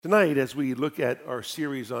Tonight, as we look at our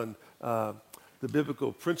series on the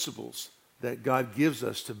biblical principles that God gives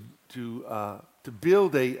us to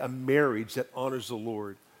build a marriage that honors the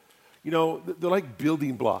Lord, you know, they're like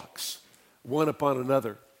building blocks, one upon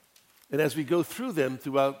another. And as we go through them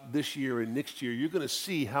throughout this year and next year, you're going to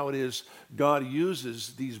see how it is God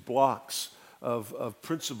uses these blocks of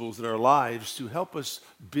principles in our lives to help us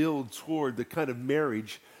build toward the kind of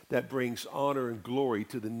marriage that brings honor and glory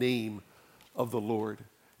to the name of the Lord.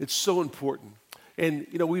 It's so important. And,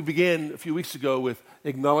 you know, we began a few weeks ago with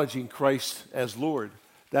acknowledging Christ as Lord.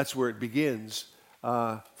 That's where it begins.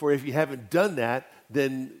 For if you haven't done that,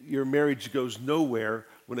 then your marriage goes nowhere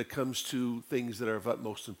when it comes to things that are of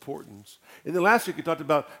utmost importance. And then last week we talked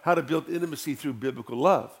about how to build intimacy through biblical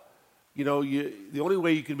love. You know, the only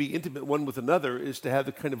way you can be intimate one with another is to have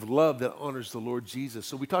the kind of love that honors the Lord Jesus.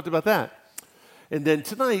 So we talked about that. And then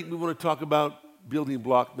tonight we want to talk about building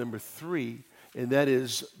block number 3, and that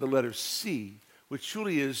is the letter C, which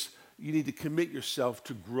truly is you need to commit yourself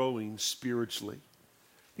to growing spiritually.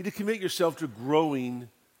 You need to commit yourself to growing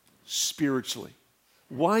spiritually.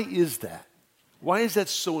 Why is that? Why is that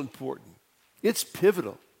so important? It's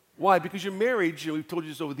pivotal. Why? Because your marriage, and we've told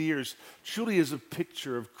you this over the years, truly is a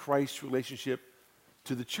picture of Christ's relationship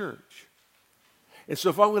to the church. And so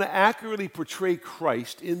if I'm going to accurately portray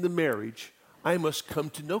Christ in the marriage, I must come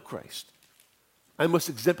to know Christ. I must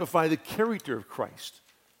exemplify the character of Christ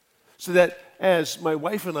so that as my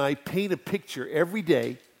wife and I paint a picture every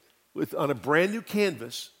day on a brand new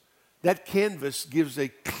canvas, that canvas gives a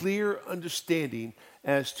clear understanding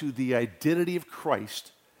as to the identity of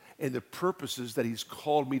Christ and the purposes that he's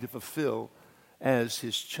called me to fulfill as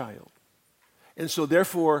his child. And so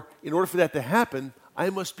therefore, in order for that to happen,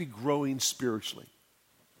 I must be growing spiritually.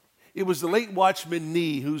 It was the late Watchman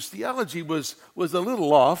Nee whose theology was a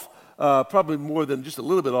little off, probably more than just a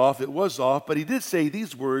little bit off. It was off, but he did say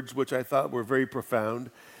these words, which I thought were very profound.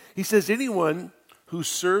 He says, anyone who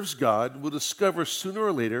serves God will discover sooner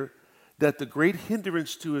or later that the great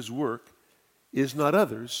hindrance to his work is not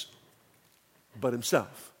others, but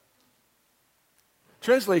himself.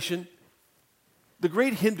 Translation, the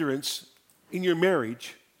great hindrance in your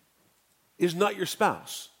marriage is not your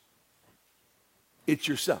spouse. It's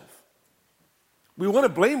yourself. We want to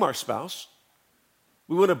blame our spouse.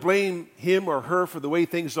 We want to blame him or her for the way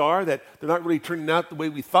things are, that they're not really turning out the way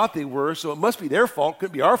we thought they were, so it must be their fault,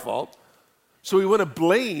 couldn't be our fault. So we want to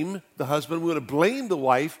blame the husband, we want to blame the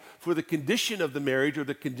wife for the condition of the marriage or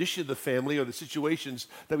the condition of the family or the situations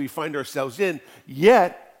that we find ourselves in.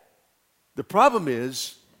 Yet, the problem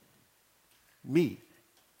is me.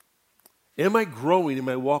 Am I growing in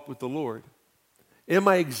my walk with the Lord? Am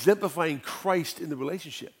I exemplifying Christ in the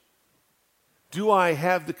relationship? Do I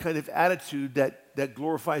have the kind of attitude that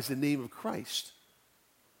glorifies the name of Christ?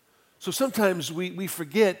 So sometimes we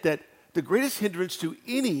forget that the greatest hindrance to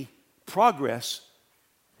any progress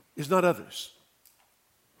is not others.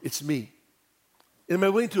 It's me. And am I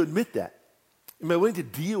willing to admit that? Am I willing to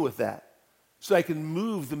deal with that so I can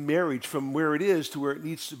move the marriage from where it is to where it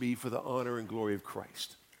needs to be for the honor and glory of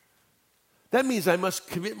Christ? That means I must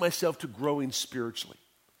commit myself to growing spiritually.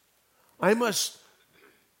 I must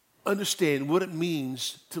understand what it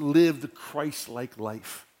means to live the Christ-like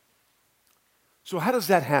life. So how does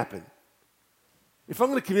that happen? If I'm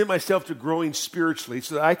going to commit myself to growing spiritually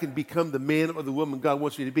so that I can become the man or the woman God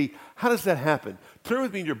wants me to be, how does that happen? Turn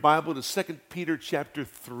with me in your Bible to 2 Peter chapter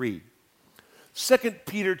 3. 2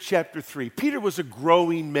 Peter chapter 3. Peter was a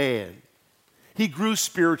growing man. He grew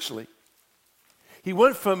spiritually. He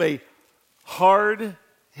went from a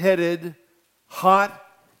hard-headed,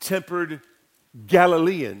 hot-tempered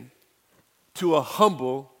Galilean to a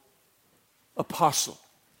humble apostle.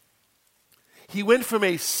 He went from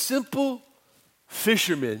a simple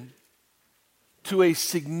fisherman to a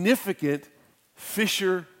significant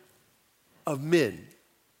fisher of men.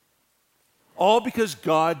 All because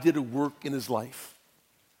God did a work in his life.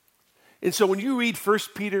 And so when you read 1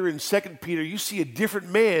 Peter and 2 Peter, you see a different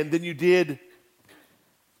man than you did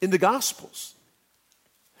in the Gospels.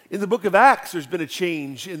 In the book of Acts, there's been a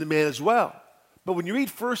change in the man as well. But when you read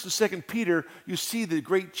 1 and 2 Peter, you see the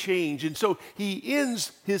great change. And so he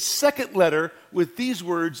ends his second letter with these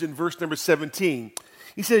words in verse number 17.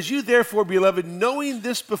 He says, you therefore, beloved, knowing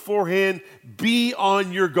this beforehand, be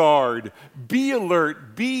on your guard. Be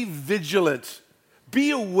alert. Be vigilant. Be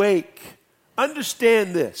awake.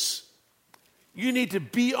 Understand this. You need to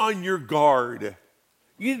be on your guard.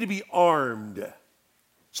 You need to be armed.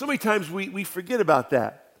 So many times we forget about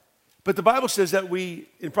that. But the Bible says that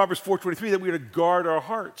in Proverbs 4:23, that we are to guard our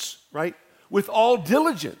hearts, right? With all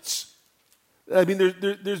diligence. I mean,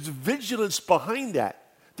 there's vigilance behind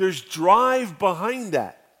that. There's drive behind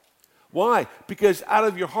that. Why? Because out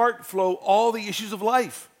of your heart flow all the issues of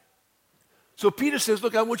life. So Peter says,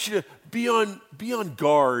 look, I want you to be on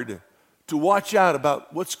guard, to watch out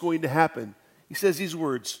about what's going to happen. He says these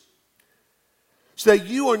words, so that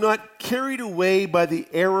you are not carried away by the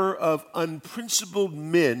error of unprincipled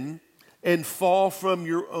men and fall from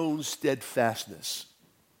your own steadfastness.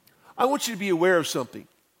 I want you to be aware of something,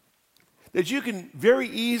 that you can very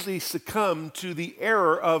easily succumb to the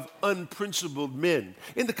error of unprincipled men.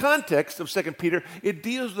 In the context of 2 Peter, it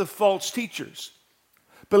deals with false teachers.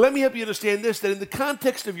 But let me help you understand this, that in the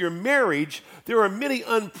context of your marriage, there are many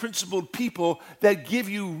unprincipled people that give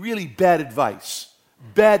you really bad advice,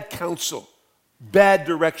 bad counsel, bad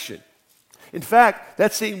direction. In fact,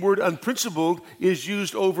 that same word unprincipled is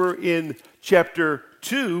used over in chapter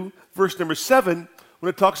 2, verse number 7, when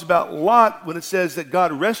it talks about Lot, when it says that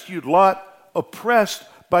God rescued Lot oppressed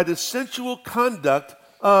by the sensual conduct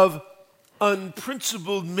of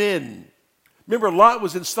unprincipled men. Remember, Lot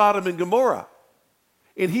was in Sodom and Gomorrah,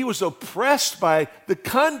 and he was oppressed by the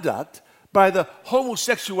conduct, by the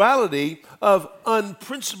homosexuality of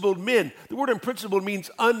unprincipled men. The word unprincipled means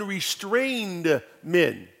unrestrained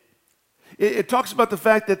men. It talks about the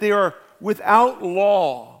fact that they are without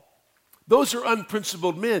law. Those are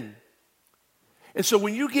unprincipled men. And so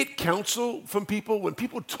when you get counsel from people, when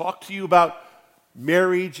people talk to you about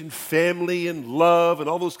marriage and family and love and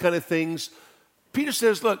all those kind of things, Peter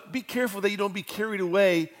says, look, be careful that you don't be carried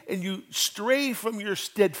away and you stray from your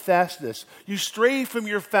steadfastness. You stray from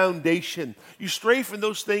your foundation. You stray from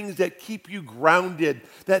those things that keep you grounded,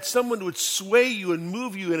 that someone would sway you and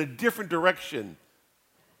move you in a different direction.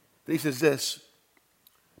 He says this,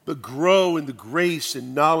 but grow in the grace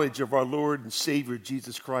and knowledge of our Lord and Savior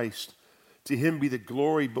Jesus Christ. To him be the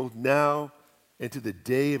glory both now and to the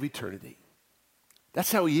day of eternity.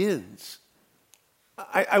 That's how he ends.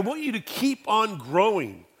 I want you to keep on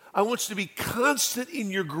growing. I want you to be constant in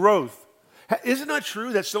your growth. Isn't it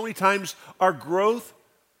true that so many times our growth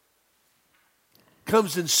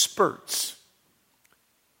comes in spurts?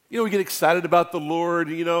 You know, we get excited about the Lord,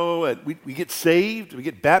 you know, and we get saved, we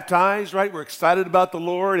get baptized, right? We're excited about the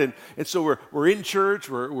Lord, and so we're in church,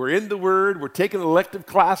 we're in the Word, we're taking elective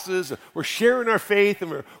classes, we're sharing our faith,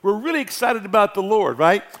 and we're really excited about the Lord,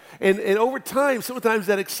 right? And over time, sometimes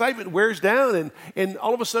that excitement wears down, and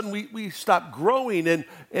all of a sudden we stop growing,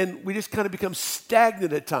 and we just kind of become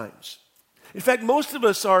stagnant at times. In fact, most of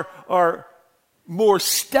us are more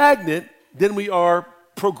stagnant than we are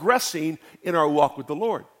progressing in our walk with the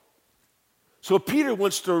Lord. So Peter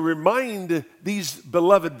wants to remind these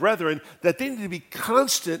beloved brethren that they need to be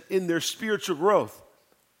constant in their spiritual growth.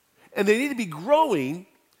 And they need to be growing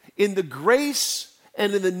in the grace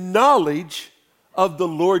and in the knowledge of the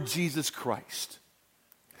Lord Jesus Christ.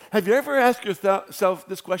 Have you ever asked yourself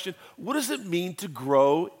this question? What does it mean to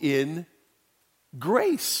grow in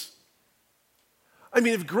grace? I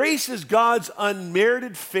mean, if grace is God's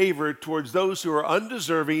unmerited favor towards those who are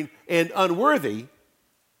undeserving and unworthy,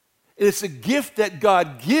 and it's a gift that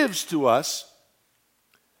God gives to us,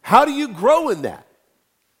 how do you grow in that?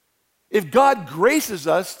 If God graces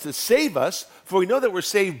us to save us, for we know that we're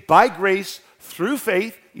saved by grace through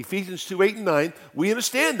faith, Ephesians 2, 8, and 9, we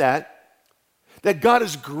understand that God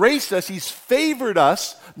has graced us, he's favored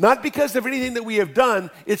us, not because of anything that we have done,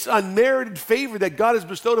 it's unmerited favor that God has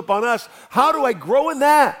bestowed upon us. How do I grow in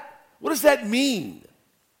that? What does that mean?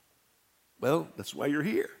 Well, that's why you're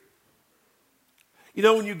here. You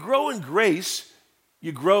know, when you grow in grace,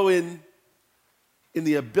 you grow in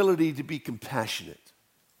the ability to be compassionate.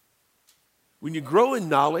 When you grow in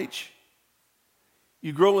knowledge,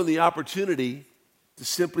 you grow in the opportunity to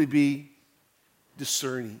simply be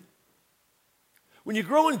discerning. When you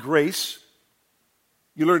grow in grace,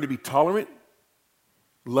 you learn to be tolerant,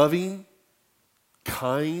 loving,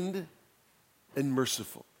 kind, and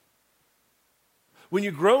merciful. When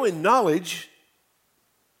you grow in knowledge,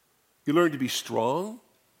 you learn to be strong,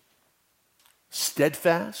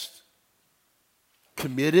 steadfast,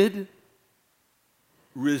 committed,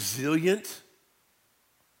 resilient.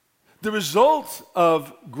 The result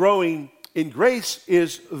of growing in grace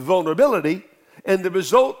is vulnerability, and the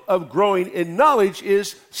result of growing in knowledge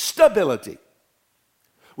is stability.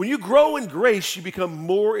 When you grow in grace, you become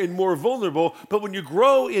more and more vulnerable, but when you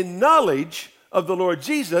grow in knowledge of the Lord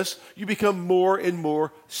Jesus, you become more and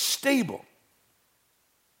more stable.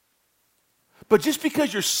 But just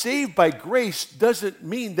because you're saved by grace doesn't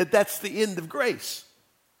mean that that's the end of grace.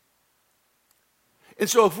 And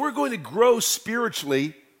so if we're going to grow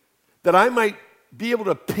spiritually, that I might be able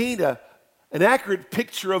to paint an accurate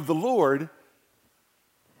picture of the Lord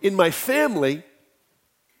in my family,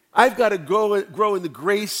 I've got to grow in the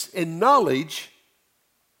grace and knowledge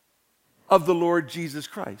of the Lord Jesus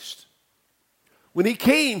Christ. When he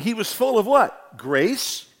came, he was full of what?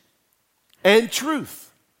 Grace and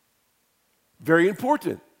truth. Very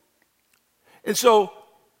important. And so,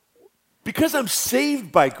 because I'm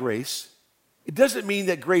saved by grace, it doesn't mean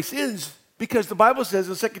that grace ends, because the Bible says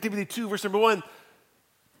in 2 Timothy 2, verse number 1,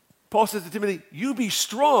 Paul says to Timothy, you be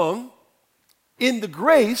strong in the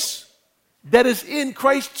grace that is in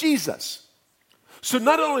Christ Jesus. So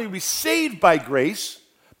not only are we saved by grace,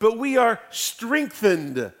 but we are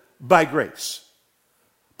strengthened by grace.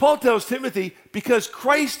 Paul tells Timothy, because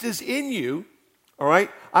Christ is in you, all right,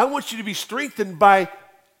 I want you to be strengthened by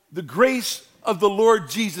the grace of the Lord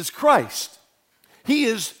Jesus Christ. He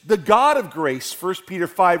is the God of grace, 1 Peter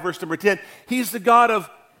 5, verse number 10. He's the God of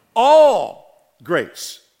all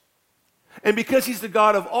grace. And because he's the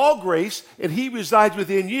God of all grace and he resides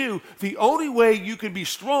within you, the only way you can be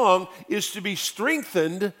strong is to be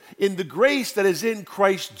strengthened in the grace that is in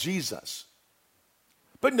Christ Jesus.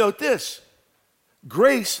 But note this,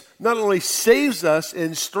 grace not only saves us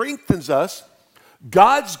and strengthens us,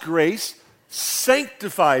 God's grace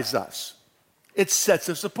sanctifies us. It sets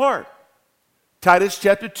us apart. Titus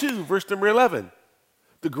chapter 2, verse number 11.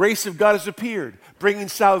 The grace of God has appeared, bringing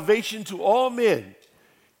salvation to all men,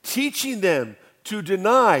 teaching them to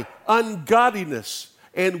deny ungodliness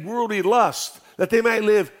and worldly lust, that they might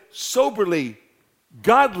live soberly,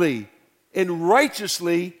 godly, and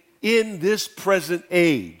righteously in this present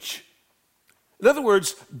age. In other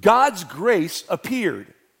words, God's grace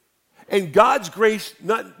appeared. And God's grace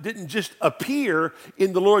didn't just appear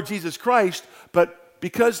in the Lord Jesus Christ, but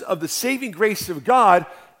because of the saving grace of God,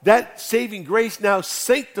 that saving grace now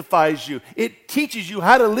sanctifies you. It teaches you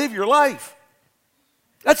how to live your life.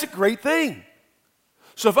 That's a great thing.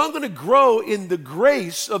 So if I'm going to grow in the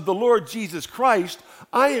grace of the Lord Jesus Christ,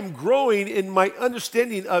 I am growing in my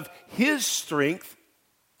understanding of his strength,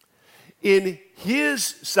 in his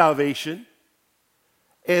salvation,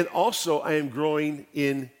 and also I am growing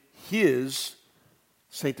in his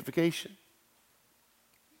sanctification.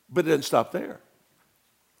 But it doesn't stop there.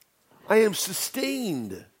 I am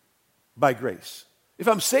sustained by grace. If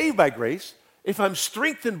I'm saved by grace, if I'm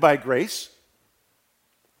strengthened by grace,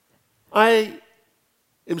 I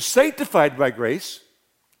am sanctified by grace,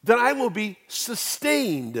 then I will be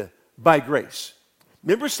sustained by grace.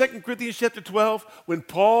 Remember 2 Corinthians chapter 12, when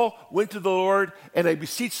Paul went to the Lord, and I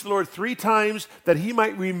beseeched the Lord 3 times that he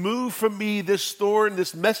might remove from me this thorn,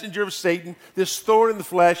 this messenger of Satan, this thorn in the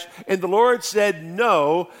flesh. And the Lord said,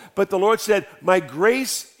 no, but the Lord said, my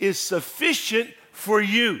grace is sufficient for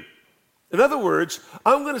you. In other words,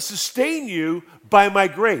 I'm going to sustain you by my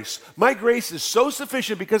grace. My grace is so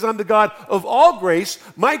sufficient because I'm the God of all grace.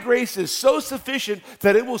 My grace is so sufficient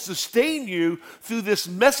that it will sustain you through this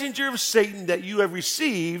messenger of Satan that you have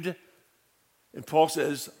received. And Paul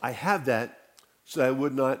says, I have that so I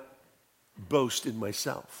would not boast in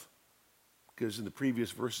myself. Because in the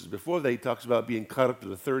previous verses before that, he talks about being caught up to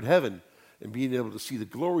the third heaven and being able to see the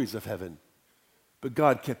glories of heaven. But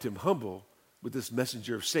God kept him humble with this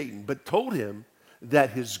messenger of Satan, but told him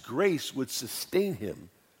that his grace would sustain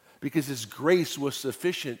him because his grace was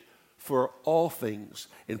sufficient for all things.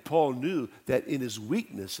 And Paul knew that in his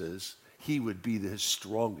weaknesses, he would be his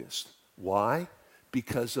strongest. Why?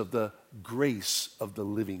 Because of the grace of the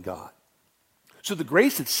living God. So the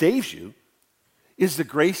grace that saves you is the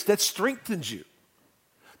grace that strengthens you.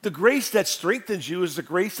 The grace that strengthens you is the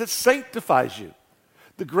grace that sanctifies you.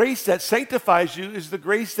 The grace that sanctifies you is the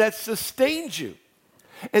grace that sustains you.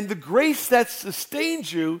 And the grace that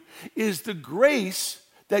sustains you is the grace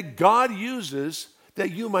that God uses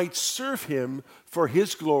that you might serve him for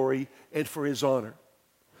his glory and for his honor.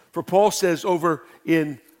 For Paul says over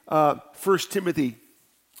in 1 Timothy,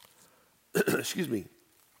 1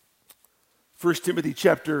 Timothy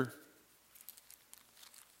chapter,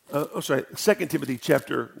 2 Timothy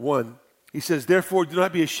chapter 1, he says, therefore, do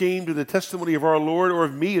not be ashamed of the testimony of our Lord or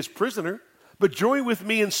of me as prisoner, but join with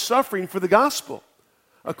me in suffering for the gospel,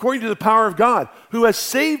 according to the power of God, who has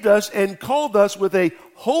saved us and called us with a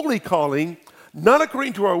holy calling, not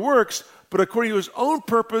according to our works, but according to his own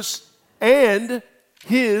purpose and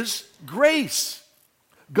his grace.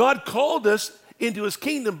 God called us into his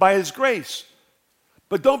kingdom by his grace.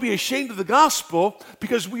 But don't be ashamed of the gospel,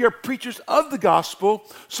 because we are preachers of the gospel.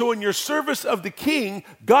 So in your service of the King,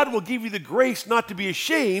 God will give you the grace not to be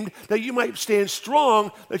ashamed, that you might stand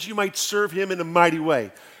strong, that you might serve him in a mighty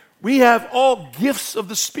way. We have all gifts of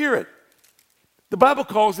the Spirit. The Bible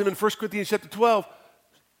calls them in 1 Corinthians chapter 12,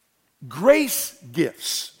 grace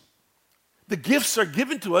gifts. The gifts are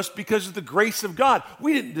given to us because of the grace of God.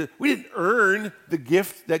 We didn't earn the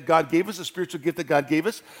gift that God gave us, the spiritual gift that God gave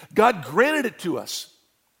us. God granted it to us.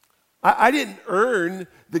 I didn't earn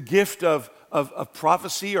the gift of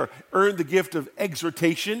prophecy or earn the gift of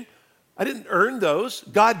exhortation. I didn't earn those.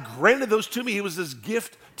 God granted those to me. It was His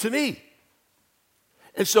gift to me.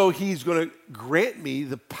 And so He's going to grant me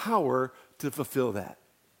the power to fulfill that.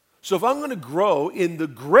 So if I'm going to grow in the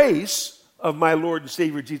grace of my Lord and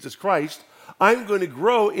Savior Jesus Christ, I'm going to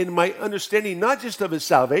grow in my understanding not just of His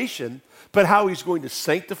salvation, but how He's going to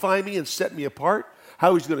sanctify me and set me apart,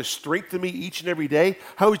 how He's going to strengthen me each and every day,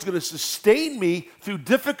 how He's going to sustain me through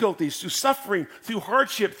difficulties, through suffering, through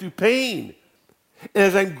hardship, through pain. And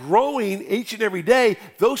as I'm growing each and every day,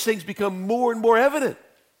 those things become more and more evident.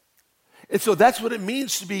 And so that's what it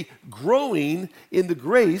means to be growing in the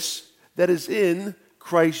grace that is in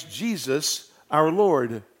Christ Jesus our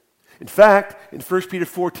Lord. In fact, in 1 Peter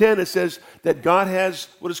 4:10, it says that God has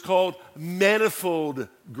what is called manifold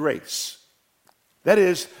grace. That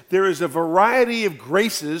is, there is a variety of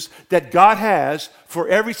graces that God has for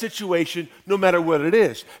every situation, no matter what it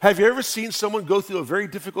is. Have you ever seen someone go through a very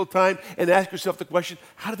difficult time and ask yourself the question,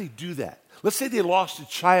 how do they do that? Let's say they lost a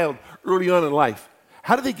child early on in life.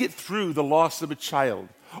 How do they get through the loss of a child?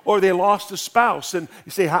 Or they lost a spouse, and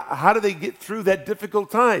you say, how do they get through that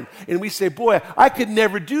difficult time? And we say, boy, I could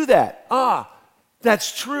never do that.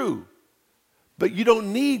 That's true. But you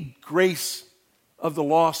don't need grace of the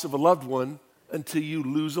loss of a loved one until you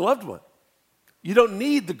lose a loved one. You don't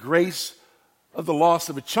need the grace of the loss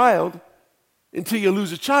of a child until you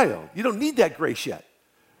lose a child. You don't need that grace yet.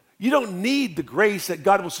 You don't need the grace that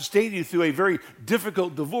God will sustain you through a very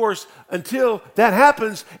difficult divorce until that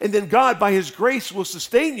happens, and then God, by His grace, will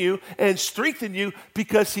sustain you and strengthen you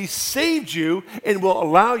because He saved you and will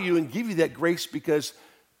allow you and give you that grace because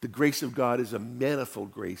the grace of God is a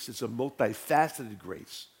manifold grace. It's a multifaceted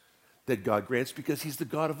grace that God grants because He's the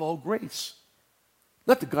God of all grace,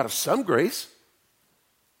 not the God of some grace.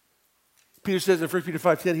 Peter says in 1 Peter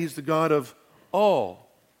 5:10, He's the God of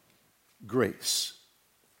all grace.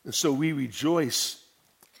 And so we rejoice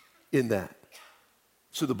in that.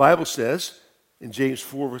 So the Bible says in James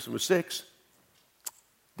 4, verse number 6,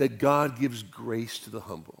 that God gives grace to the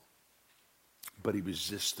humble, but He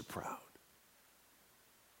resists the proud.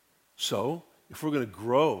 So if we're going to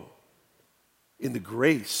grow in the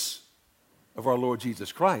grace of our Lord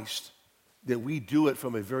Jesus Christ, then we do it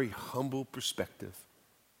from a very humble perspective,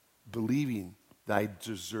 believing that I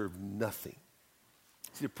deserve nothing.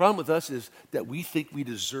 See, the problem with us is that we think we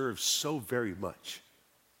deserve so very much,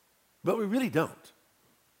 but we really don't.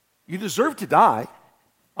 You deserve to die.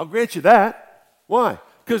 I'll grant you that. Why?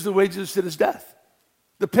 Because the wages of sin is death.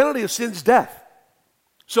 The penalty of sin is death.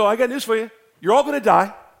 So I got news for you. You're all going to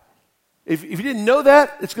die. If you didn't know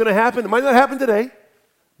that, it's going to happen. It might not happen today,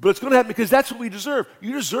 but it's going to happen because that's what we deserve.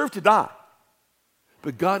 You deserve to die.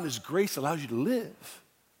 But God in His grace allows you to live.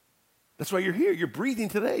 That's why you're here. You're breathing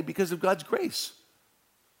today because of God's grace.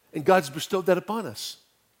 And God's bestowed that upon us.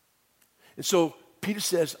 And so Peter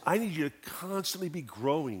says, I need you to constantly be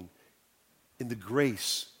growing in the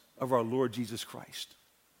grace of our Lord Jesus Christ.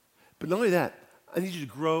 But not only that, I need you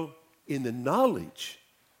to grow in the knowledge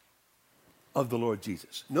of the Lord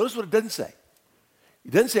Jesus. Notice what it doesn't say.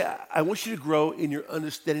 It doesn't say, I want you to grow in your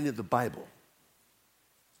understanding of the Bible.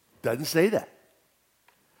 It doesn't say that.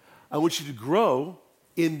 I want you to grow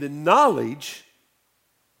in the knowledge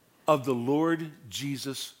of the Lord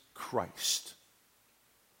Jesus Christ.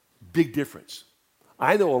 Big difference.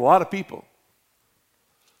 I know a lot of people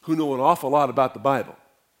who know an awful lot about the Bible,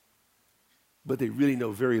 but they really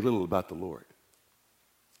know very little about the Lord.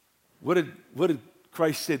 What did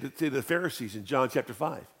Christ say to the Pharisees in John chapter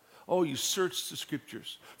 5? Oh, you search the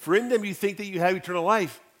Scriptures, for in them you think that you have eternal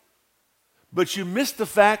life, but you miss the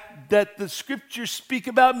fact that the Scriptures speak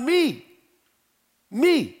about me.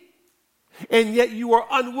 Me. And yet you are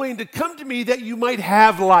unwilling to come to me that you might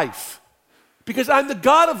have life, because I'm the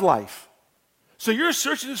God of life. So you're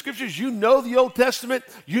searching the Scriptures. You know the Old Testament.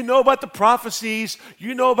 You know about the prophecies.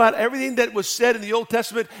 You know about everything that was said in the Old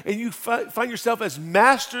Testament, and you find yourself as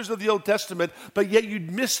masters of the Old Testament, but yet you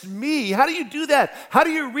missed me. How do you do that? How do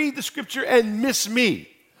you read the Scripture and miss me?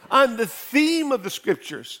 I'm the theme of the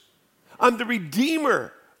Scriptures. I'm the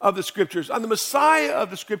Redeemer of the Scriptures. I'm the Messiah of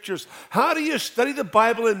the Scriptures. How do you study the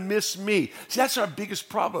Bible and miss me? See, that's our biggest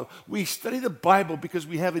problem. We study the Bible because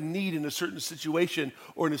we have a need in a certain situation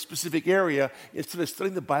or in a specific area instead of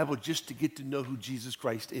studying the Bible just to get to know who Jesus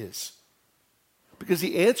Christ is. Because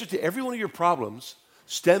the answer to every one of your problems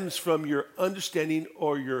stems from your understanding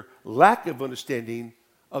or your lack of understanding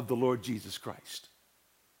of the Lord Jesus Christ.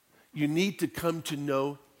 You need to come to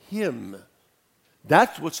know Him.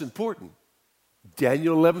 That's what's important.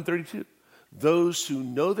 Daniel 11:32. Those who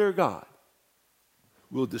know their God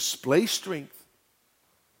will display strength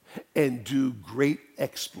and do great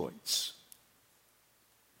exploits.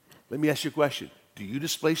 Let me ask you a question. Do you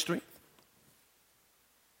display strength?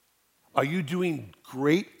 Are you doing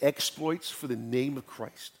great exploits for the name of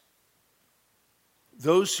Christ?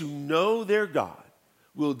 Those who know their God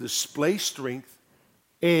will display strength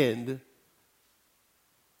and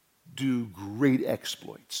do great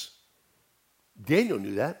exploits. Daniel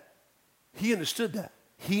knew that. He understood that.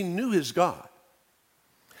 He knew his God.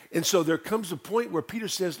 And so there comes a point where Peter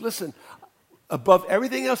says, listen, above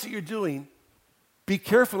everything else that you're doing, be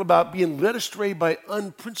careful about being led astray by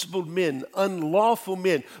unprincipled men, unlawful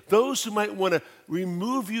men, those who might want to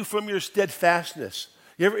remove you from your steadfastness.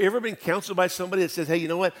 You ever been counseled by somebody that says, hey, you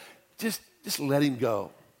know what? Just let him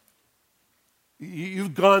go.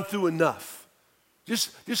 You've gone through enough.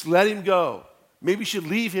 Just let him go. Maybe you should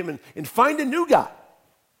leave him and find a new guy.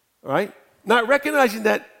 All right? Not recognizing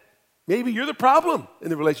that maybe you're the problem in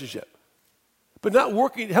the relationship. But not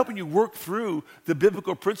helping you work through the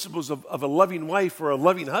biblical principles of a loving wife or a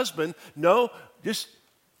loving husband. No, just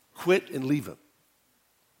quit and leave him.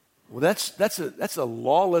 Well, that's a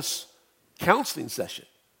lawless counseling session.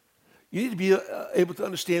 You need to be able to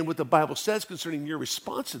understand what the Bible says concerning your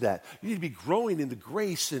response to that. You need to be growing in the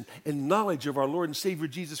grace and knowledge of our Lord and Savior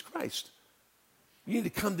Jesus Christ. You need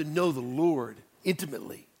to come to know the Lord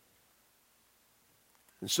intimately.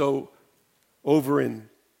 And so, over in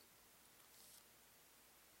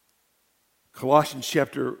Colossians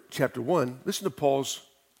chapter 1, listen to Paul's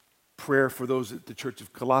prayer for those at the church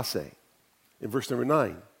of Colossae in verse number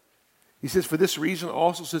 9. He says, for this reason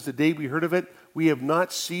also, since the day we heard of it, we have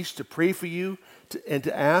not ceased to pray for you and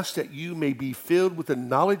to ask that you may be filled with the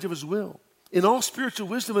knowledge of his will, in all spiritual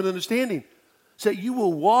wisdom and understanding, so that you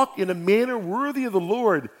will walk in a manner worthy of the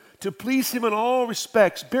Lord, to please him in all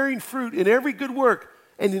respects, bearing fruit in every good work,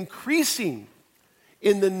 and increasing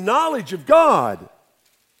in the knowledge of God,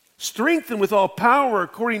 strengthened with all power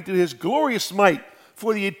according to his glorious might,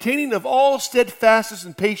 for the attaining of all steadfastness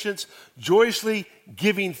and patience, joyously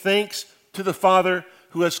giving thanks to the Father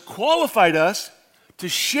who has qualified us to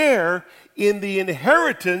share in the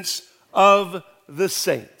inheritance of the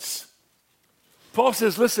saints. Paul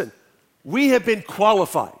says, listen, we have been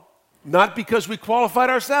qualified, not because we qualified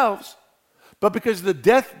ourselves, but because of the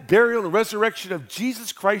death, burial, and resurrection of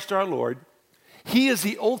Jesus Christ our Lord. He is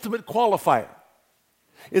the ultimate qualifier.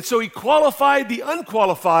 And so he qualified the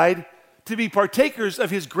unqualified to be partakers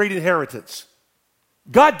of his great inheritance.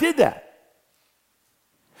 God did that.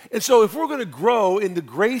 And so if we're going to grow in the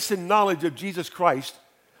grace and knowledge of Jesus Christ,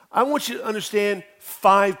 I want you to understand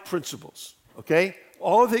 5 principles, okay?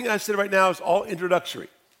 All the thing I said right now is all introductory.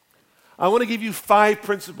 I want to give you 5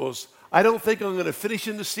 principles. I don't think I'm going to finish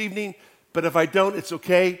them this evening, but if I don't, it's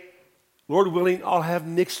okay. Lord willing, I'll have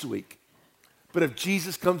next week. But if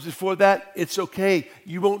Jesus comes before that, it's okay.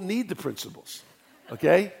 You won't need the principles,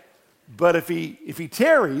 okay? But if he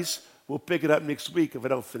tarries, we'll pick it up next week if I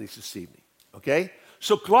don't finish this evening, okay?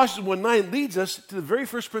 So Colossians 1:9 leads us to the very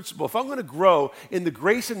first principle. If I'm going to grow in the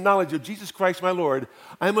grace and knowledge of Jesus Christ my Lord,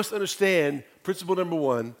 I must understand principle number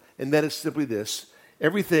 1, and that is simply this.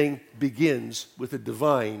 Everything begins with a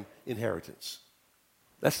divine inheritance.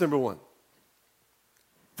 That's number 1.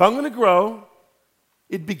 If I'm going to grow,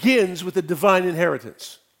 it begins with a divine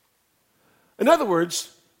inheritance. In other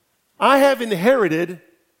words, I have inherited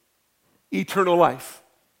eternal life.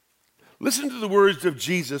 Listen to the words of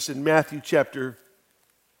Jesus in Matthew chapter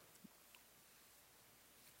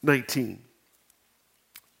 19,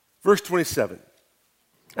 verse 27.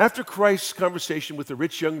 After Christ's conversation with the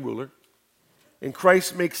rich young ruler, and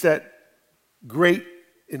Christ makes that great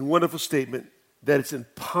and wonderful statement that it's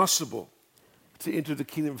impossible to enter the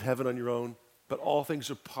kingdom of heaven on your own, but all things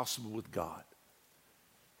are possible with God.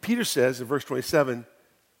 Peter says in verse 27,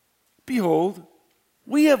 behold,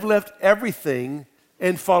 we have left everything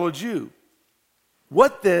and followed you.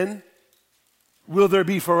 What then will there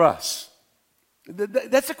be for us?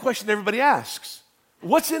 That's a question everybody asks.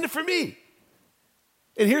 What's in it for me?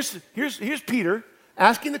 And here's Peter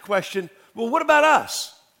asking the question, well, what about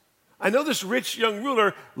us? I know this rich young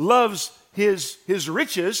ruler loves his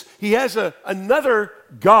riches. He has another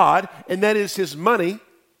God, and that is his money.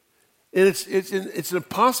 And it's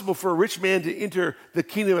impossible for a rich man to enter the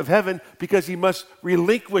kingdom of heaven because he must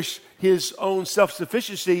relinquish his own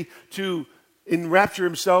self-sufficiency to enrapture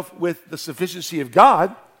himself with the sufficiency of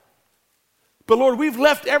God. But Lord, we've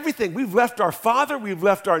left everything. We've left our father. We've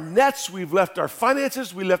left our nets. We've left our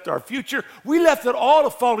finances. We left our future. We left it all to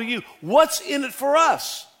follow you. What's in it for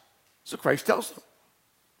us? So Christ tells them,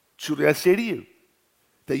 truly I say to you,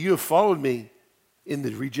 that you have followed me in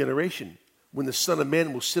the regeneration, when the Son of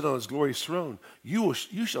Man will sit on his glorious throne, you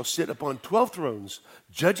shall sit upon 12 thrones,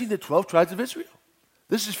 judging the 12 tribes of Israel.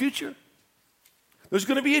 This is future. There's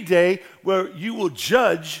going to be a day where you will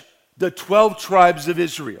judge the 12 tribes of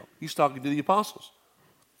Israel. He's talking to the apostles.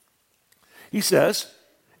 He says,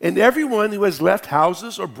 and everyone who has left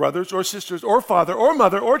houses or brothers or sisters or father or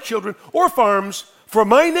mother or children or farms for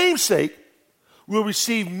my name's sake will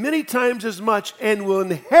receive many times as much and will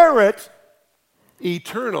inherit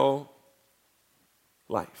eternal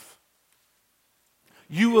life.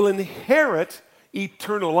 You will inherit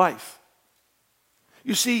eternal life.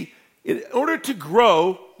 You see, in order to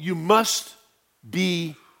grow, you must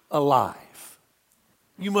be alive.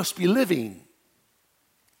 You must be living.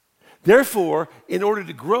 Therefore, in order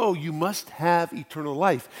to grow, you must have eternal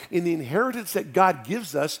life. And the inheritance that God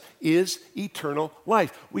gives us is eternal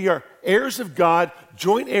life. We are heirs of God,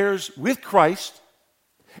 joint heirs with Christ,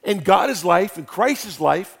 and God is life and Christ is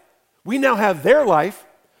life. We now have their life.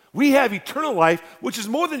 We have eternal life, which is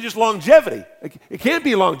more than just longevity. It can't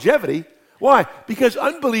be longevity. Why? Because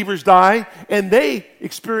unbelievers die and they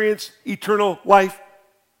experience eternal life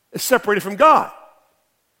separated from God.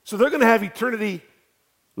 So they're going to have eternity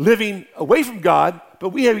living away from God, but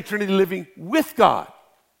we have eternity living with God.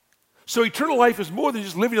 So eternal life is more than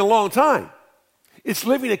just living a long time. It's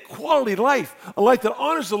living a quality life, a life that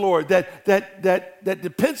honors the Lord, that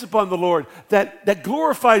depends upon the Lord, that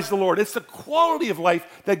glorifies the Lord. It's the quality of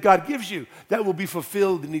life that God gives you that will be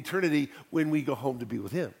fulfilled in eternity when we go home to be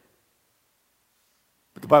with Him.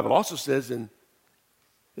 But the Bible also says in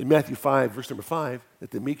Matthew 5, verse number 5,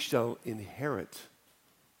 that the meek shall inherit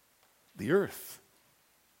the earth.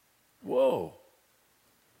 Whoa.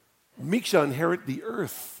 Meek shall inherit the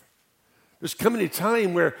earth. There's coming a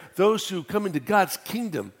time where those who come into God's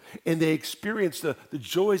kingdom and they experience the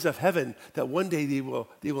joys of heaven, that one day they will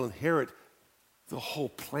inherit the whole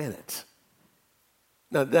planet.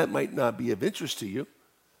 Now, that might not be of interest to you,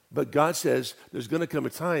 but God says there's going to come a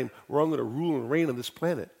time where I'm going to rule and reign on this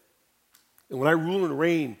planet. And when I rule and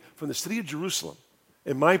reign from the city of Jerusalem,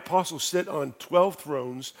 and my apostles sit on 12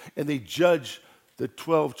 thrones and they judge the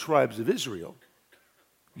 12 tribes of Israel,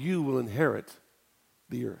 you will inherit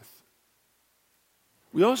the earth.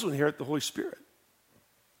 We also inherit the Holy Spirit.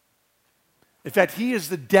 In fact, He is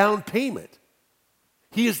the down payment.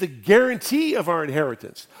 He is the guarantee of our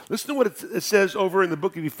inheritance. Listen to what it says over in the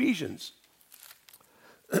book of Ephesians.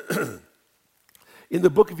 In the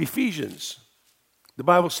book of Ephesians, the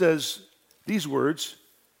Bible says these words,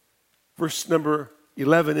 verse number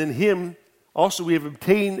 11, in Him also we have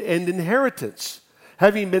obtained an inheritance,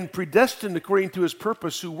 having been predestined according to His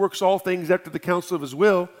purpose, who works all things after the counsel of His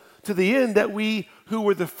will, to the end that we who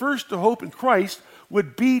were the first to hope in Christ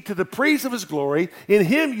would be to the praise of His glory. In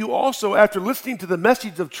Him you also, after listening to the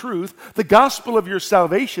message of truth, the gospel of your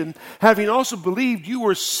salvation, having also believed, you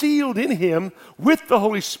were sealed in Him with the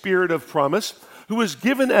Holy Spirit of promise, who was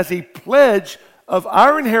given as a pledge of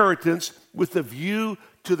our inheritance with a view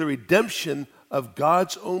to the redemption of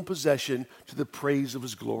God's own possession, to the praise of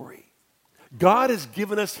His glory. God has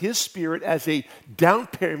given us His Spirit as a down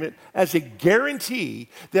payment, as a guarantee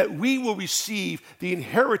that we will receive the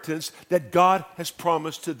inheritance that God has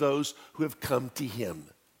promised to those who have come to Him.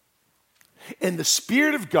 And the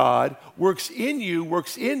Spirit of God works in you,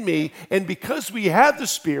 works in me, and because we have the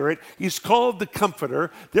Spirit, He's called the Comforter.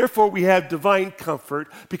 Therefore, we have divine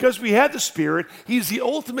comfort. Because we have the Spirit, He's the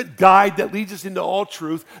ultimate guide that leads us into all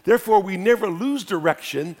truth. Therefore, we never lose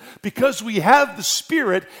direction. Because we have the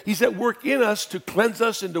Spirit, He's at work in us to cleanse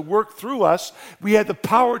us and to work through us. We have the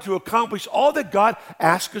power to accomplish all that God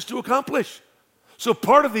asks us to accomplish. So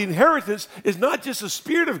part of the inheritance is not just the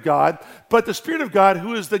Spirit of God, but the Spirit of God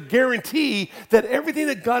who is the guarantee that everything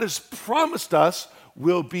that God has promised us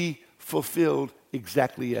will be fulfilled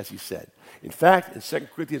exactly as He said. In fact, in 2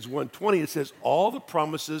 Corinthians 1:20, it says, all the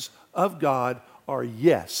promises of God are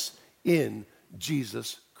yes in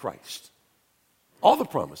Jesus Christ. All the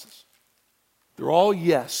promises. They're all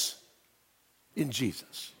yes in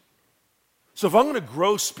Jesus. So if I'm going to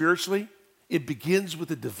grow spiritually, it begins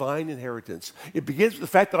with a divine inheritance. It begins with the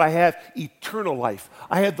fact that I have eternal life.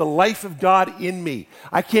 I have the life of God in me.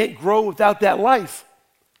 I can't grow without that life.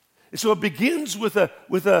 And so it begins with a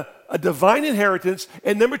divine inheritance.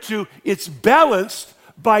 And number two, it's balanced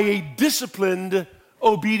by a disciplined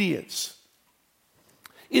obedience.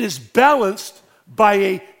 It is balanced by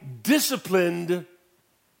a disciplined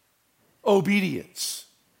obedience.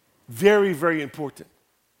 Very, very important.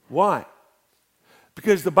 Why?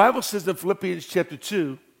 Because the Bible says in Philippians chapter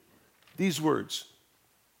 2, these words,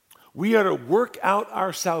 we are to work out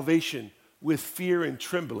our salvation with fear and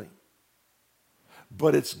trembling.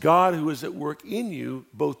 but it's God who is at work in you,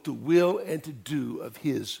 both to will and to do of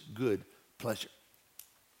his good pleasure.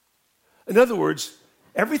 In other words,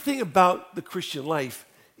 everything about the Christian life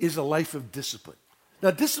is a life of discipline.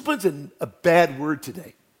 Now, discipline's a bad word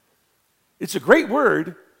today. It's a great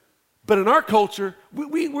word, but in our culture,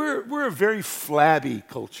 we're a very flabby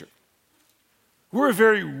culture. We're a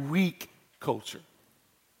very weak culture.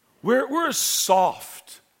 We're a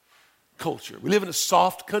soft culture. We live in a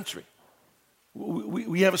soft country.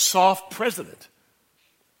 We have a soft president.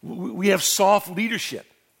 We have soft leadership.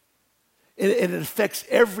 And it affects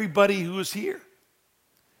everybody who is here.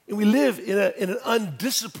 And we live in an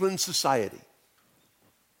undisciplined society.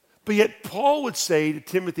 But yet Paul would say to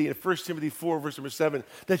Timothy in 1 Timothy 4, verse number 7,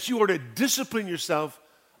 that you are to discipline yourself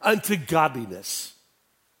unto godliness.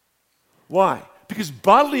 Why? Because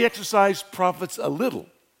bodily exercise profits a little.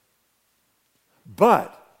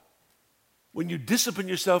 But when you discipline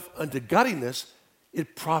yourself unto godliness,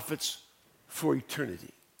 it profits for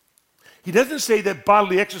eternity. He doesn't say that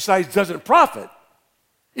bodily exercise doesn't profit.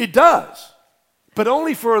 It does, but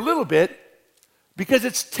only for a little bit because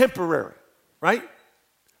it's temporary, right?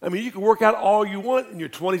 I mean, you can work out all you want in your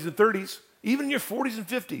 20s and 30s, even in your 40s and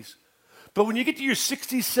 50s. But when you get to your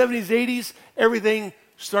 60s, 70s, 80s, everything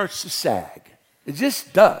starts to sag. It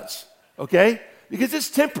just does, okay? Because it's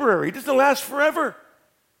temporary. It doesn't last forever.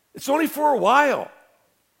 It's only for a while.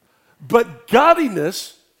 But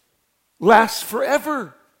godliness lasts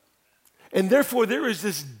forever. And therefore, there is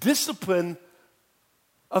this discipline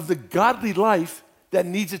of the godly life that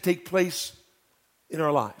needs to take place in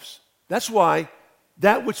our lives. That's why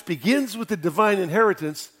that which begins with the divine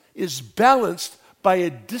inheritance is balanced by a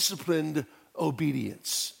disciplined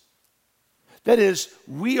obedience. That is,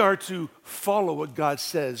 we are to follow what God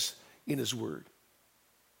says in his word.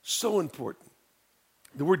 So important.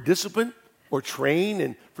 The word discipline or train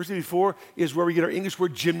in 1 Timothy 4 is where we get our English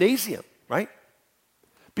word gymnasium, right?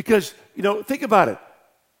 Because, think about it.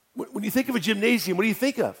 When you think of a gymnasium, what do you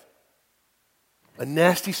think of? A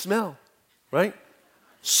nasty smell, right?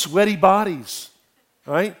 Sweaty bodies,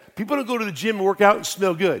 right? People don't go to the gym and work out and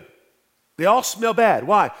smell good. They all smell bad.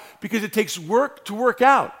 Why? Because it takes work to work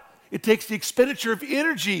out. It takes the expenditure of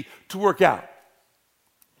energy to work out.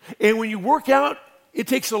 And when you work out, it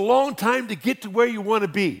takes a long time to get to where you want to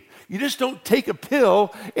be. You just don't take a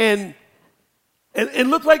pill and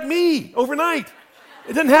look like me overnight.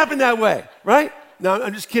 It doesn't happen that way, right? No,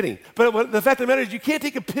 I'm just kidding. But the fact of the matter is you can't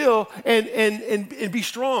take a pill and be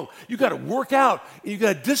strong. You got to work out and you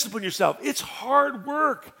got to discipline yourself. It's hard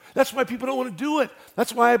work. That's why people don't want to do it.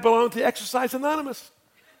 That's why I belong to Exercise Anonymous.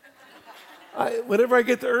 Whenever I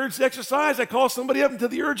get the urge to exercise, I call somebody up until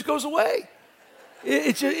the urge goes away.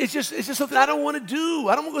 It's just something I don't want to do.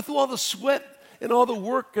 I don't want to go through all the sweat and all the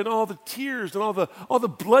work and all the tears and all the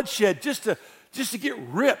bloodshed just to get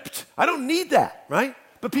ripped. I don't need that, right?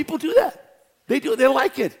 But people do that. They do it. They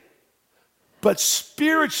like it. But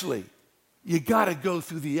spiritually, you got to go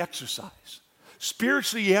through the exercise.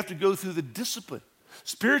 Spiritually, you have to go through the discipline.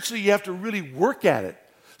 Spiritually, you have to really work at it.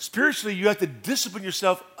 Spiritually, you have to discipline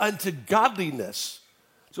yourself unto godliness.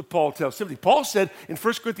 That's what Paul tells Timothy. Paul said in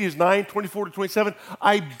 1 Corinthians 9, 24 to 27,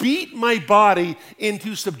 I beat my body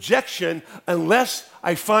into subjection unless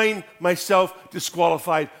I find myself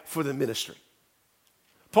disqualified for the ministry.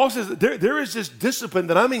 Paul says there is this discipline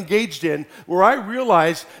that I'm engaged in where I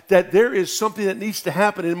realize that there is something that needs to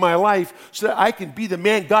happen in my life so that I can be the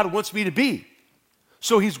man God wants me to be.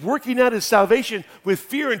 So he's working out his salvation with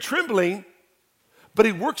fear and trembling, but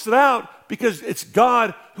he works it out because it's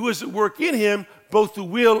God who is at work in him, both to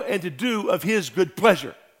will and to do of his good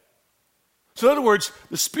pleasure. So in other words,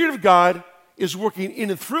 the Spirit of God is working in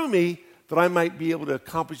and through me that I might be able to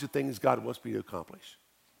accomplish the things God wants me to accomplish.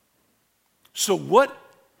 So what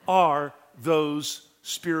are those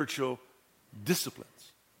spiritual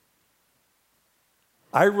disciplines?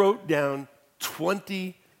 I wrote down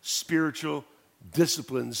 20 spiritual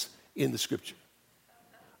disciplines in the Scripture.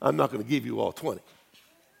 I'm not going to give you all 20.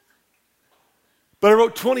 But I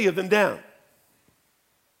wrote 20 of them down.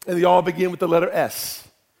 And they all begin with the letter S.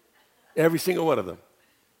 Every single one of them.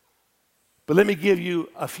 But let me give you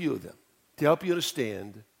a few of them to help you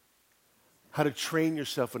understand how to train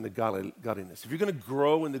yourself in the godliness. If you're going to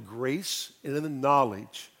grow in the grace and in the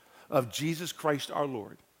knowledge of Jesus Christ our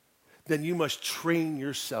Lord, then you must train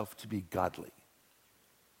yourself to be godly.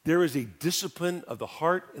 There is a discipline of the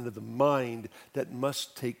heart and of the mind that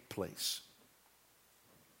must take place.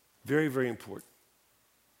 Very, very important.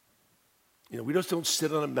 We just don't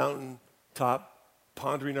sit on a mountain top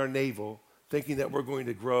pondering our navel thinking that we're going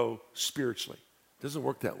to grow spiritually. It doesn't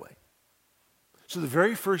work that way. So the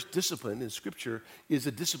very first discipline in Scripture is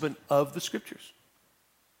a discipline of the Scriptures.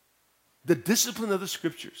 The discipline of the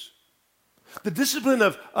Scriptures. The discipline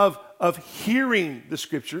of hearing the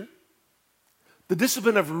Scripture. The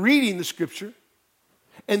discipline of reading the Scripture.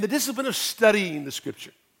 And the discipline of studying the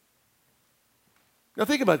Scripture. Now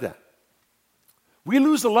think about that. We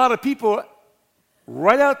lose a lot of people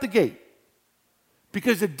right out the gate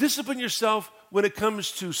because to discipline yourself when it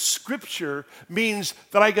comes to Scripture means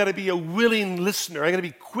that I got to be a willing listener. I got to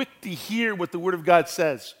be quick to hear what the Word of God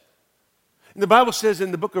says. And the Bible says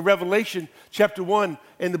in the book of Revelation, chapter 1,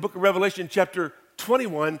 and the book of Revelation, chapter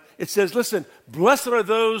 21, it says, listen, blessed are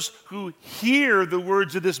those who hear the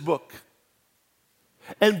words of this book.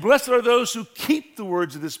 And blessed are those who keep the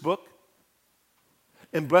words of this book.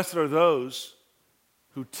 And blessed are those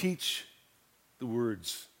who teach the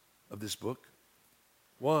words of this book.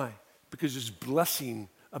 Why? Because there's blessing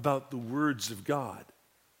about the words of God.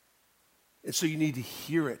 And so you need to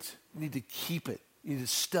hear it. You need to keep it. You need to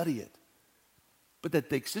study it. But that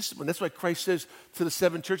takes discipline. That's why Christ says to the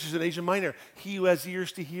 7 churches in Asia Minor, he who has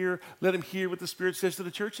ears to hear, let him hear what the Spirit says to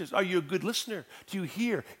the churches. Are you a good listener? Do you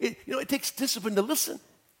hear? It takes discipline to listen.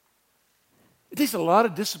 It takes a lot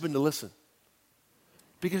of discipline to listen.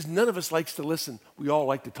 Because none of us likes to listen. We all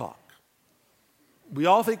like to talk. We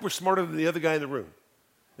all think we're smarter than the other guy in the room.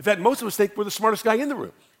 In fact, most of us think we're the smartest guy in the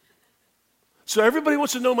room. So everybody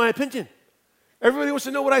wants to know my opinion. Everybody wants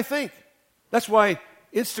to know what I think. That's why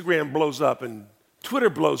Instagram blows up and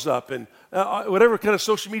Twitter blows up and whatever kind of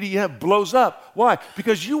social media you have blows up. Why?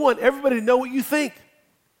 Because you want everybody to know what you think.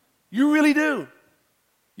 You really do.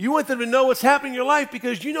 You want them to know what's happening in your life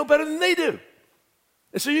because you know better than they do.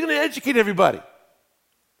 And so you're going to educate everybody.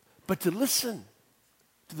 But to listen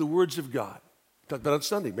to the words of God. We talked about it on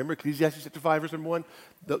Sunday. Remember Ecclesiastes chapter 5, verse number 1?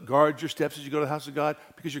 Guard your steps as you go to the house of God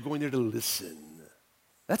because you're going there to listen.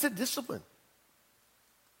 That's a discipline.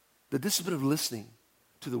 The discipline of listening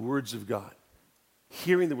to the words of God.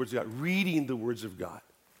 Hearing the words of God. Reading the words of God.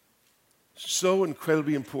 So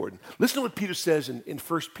incredibly important. Listen to what Peter says in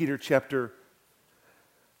 1 Peter chapter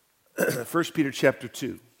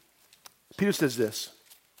 2. Peter says this.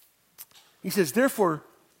 He says, therefore,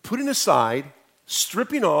 putting aside,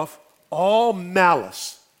 stripping off all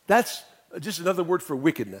malice. That's just another word for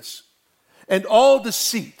wickedness. And all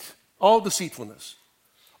deceit, all deceitfulness.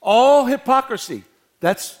 All hypocrisy,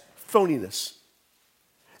 that's phoniness.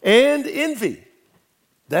 And envy,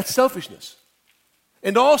 that's selfishness.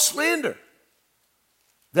 And all slander,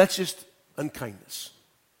 that's just unkindness.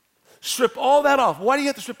 Strip all that off. Why do you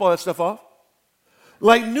have to strip all that stuff off?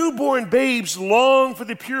 Like newborn babes long for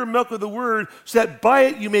the pure milk of the word, so that by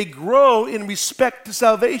it you may grow in respect to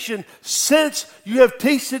salvation, since you have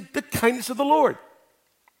tasted the kindness of the Lord.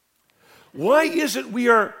 Why is it we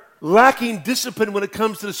are lacking discipline when it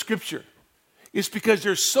comes to the Scripture? It's because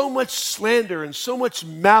there's so much slander and so much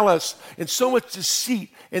malice and so much deceit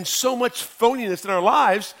and so much phoniness in our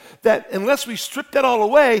lives that unless we strip that all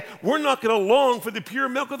away, we're not going to long for the pure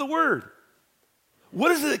milk of the word.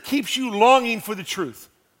 What is it that keeps you longing for the truth?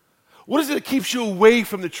 What is it that keeps you away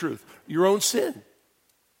from the truth? Your own sin.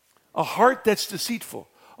 A heart that's deceitful.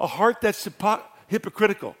 A heart that's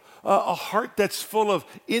hypocritical. A heart that's full of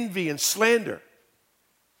envy and slander.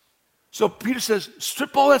 So Peter says,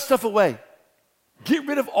 strip all that stuff away. Get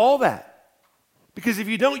rid of all that. Because if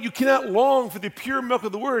you don't, you cannot long for the pure milk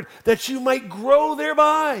of the word that you might grow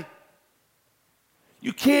thereby.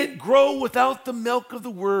 You can't grow without the milk of the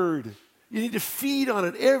word. You need to feed on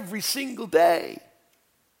it every single day.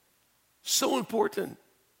 So important.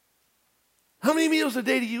 How many meals a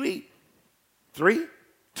day do you eat? 3?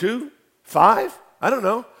 2? 5? I don't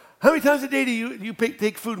know. How many times a day do you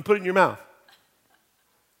take food and put it in your mouth?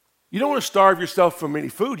 You don't want to starve yourself from any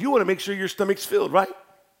food. You want to make sure your stomach's filled, right?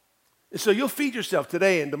 And so you'll feed yourself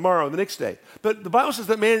today and tomorrow and the next day. But the Bible says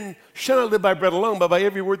that man shall not live by bread alone, but by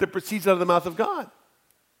every word that proceeds out of the mouth of God.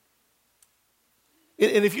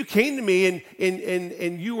 And if you came to me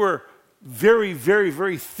and you were very, very,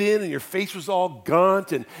 very thin and your face was all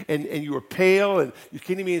gaunt and you were pale and you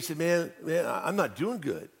came to me and said, man, I'm not doing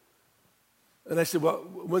good. And I said, well,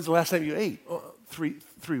 when's the last time you ate? Oh,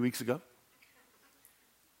 3 weeks ago.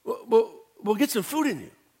 Well, get some food in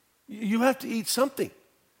you. You have to eat something.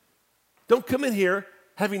 Don't come in here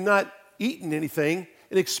having not eaten anything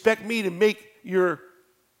and expect me to make your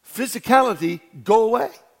physicality go away.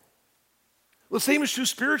 Well, the same is true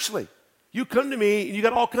spiritually. You come to me and you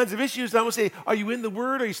got all kinds of issues, and I'm going to say, are you in the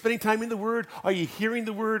Word? Are you spending time in the Word? Are you hearing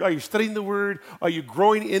the Word? Are you studying the Word? Are you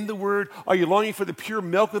growing in the Word? Are you longing for the pure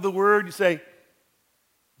milk of the Word? You say,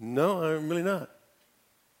 no, I'm really not.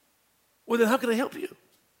 Well, then how can I help you?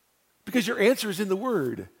 Because your answer is in the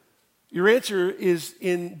Word. Your answer is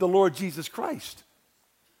in the Lord Jesus Christ.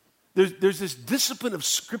 There's this discipline of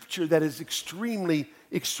Scripture that is extremely,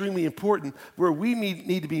 extremely important, where we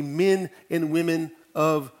need to be men and women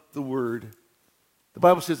of the Word. The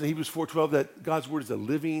Bible says in Hebrews 4:12 that God's Word is a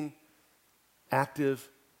living, active,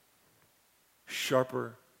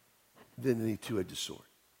 sharper than any two-edged sword.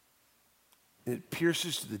 And it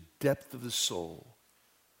pierces to the depth of the soul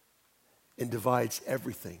and divides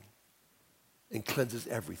everything and cleanses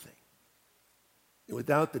everything. And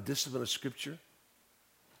without the discipline of Scripture,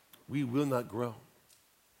 we will not grow.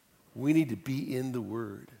 We need to be in the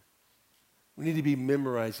Word. We need to be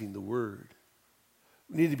memorizing the Word.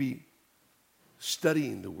 We need to be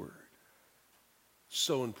studying the Word.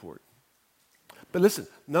 So important. But listen,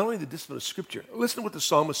 not only the discipline of Scripture, listen to what the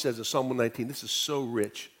psalmist says in Psalm 119. This is so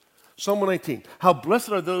rich. Psalm 119, how blessed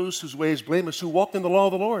are those whose way is blameless, who walk in the law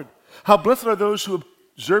of the Lord. How blessed are those who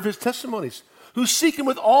observe his testimonies, who seek him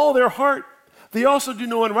with all their heart. They also do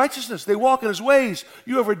no unrighteousness. They walk in his ways.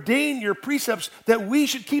 You have ordained your precepts that we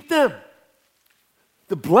should keep them.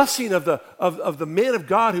 The blessing of the man of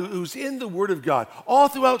God who's in the Word of God. All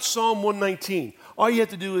throughout Psalm 119, all you have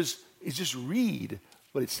to do is just read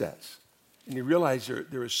what it says. And you realize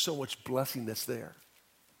there is so much blessing that's there.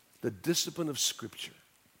 The discipline of Scripture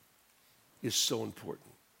is so important.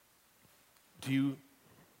 Do you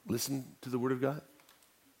listen to the Word of God?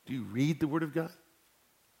 Do you read the Word of God?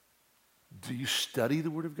 Do you study the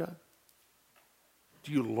Word of God?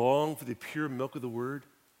 Do you long for the pure milk of the Word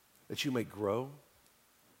that you might grow?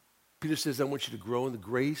 Peter says, I want you to grow in the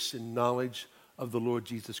grace and knowledge of the Lord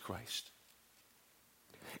Jesus Christ.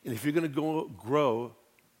 And if you're going to grow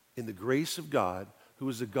in the grace of God, who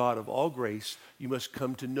is the God of all grace, you must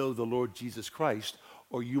come to know the Lord Jesus Christ,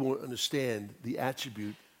 or you won't understand the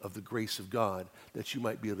attribute of the grace of God that you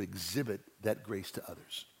might be able to exhibit that grace to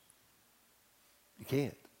others. You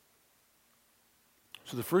can't.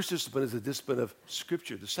 So the first discipline is the discipline of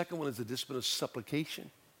Scripture. The second one is the discipline of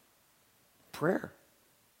supplication, prayer,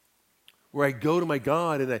 where I go to my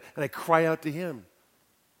God and I cry out to him.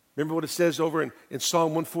 Remember what it says over in Psalm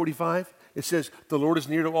 145? It says, the Lord is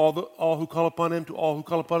near to all who call upon him, to all who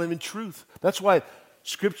call upon him in truth. That's why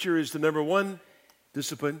Scripture is the number one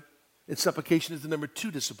discipline, and supplication is the number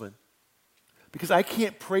two discipline. Because I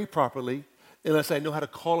can't pray properly unless I know how to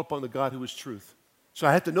call upon the God who is truth. So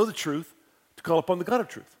I have to know the truth to call upon the God of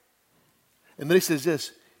truth. And then he says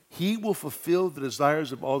this, he will fulfill the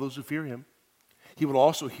desires of all those who fear him. He will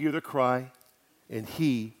also hear their cry, and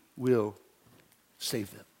he will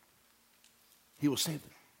save them. He will save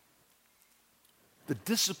them. The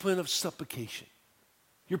discipline of supplication.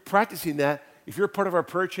 You're practicing that. If you're a part of our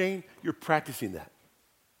prayer chain, you're practicing that.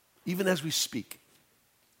 Even as we speak.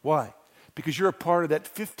 Why? Because you're a part of that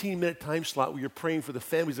 15-minute time slot where you're praying for the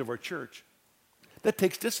families of our church. That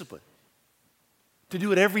takes discipline. To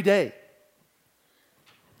do it every day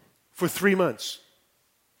for 3 months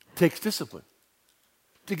takes discipline.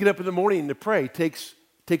 To get up in the morning to pray takes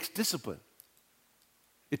discipline.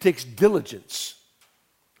 It takes diligence.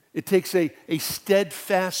 It takes a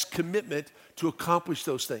steadfast commitment to accomplish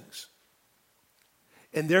those things.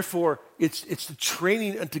 And therefore, it's the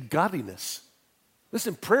training unto godliness.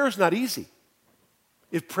 Listen, prayer is not easy.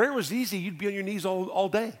 If prayer was easy, you'd be on your knees all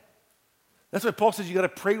day. That's why Paul says you got to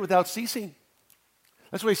pray without ceasing.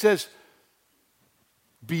 That's why he says,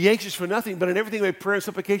 be anxious for nothing, but in everything by prayer and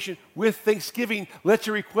supplication with thanksgiving, let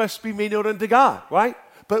your requests be made known unto God, right?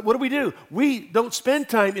 But what do? We don't spend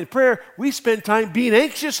time in prayer. We spend time being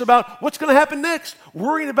anxious about what's going to happen next,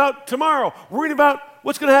 worrying about tomorrow, worrying about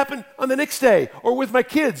what's going to happen on the next day, or with my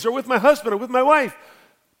kids, or with my husband, or with my wife,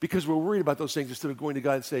 because we're worried about those things instead of going to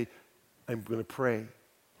God and say, I'm going to pray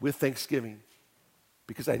with thanksgiving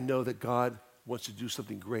because I know that God wants to do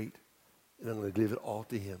something great, and I'm going to give it all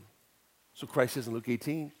to him. So Christ says in Luke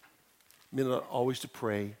 18, men ought always to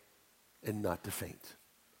pray and not to faint.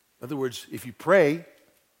 In other words, if you pray,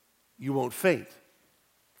 you won't faint.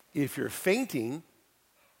 If you're fainting,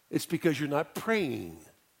 it's because you're not praying.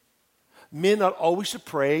 Men ought always to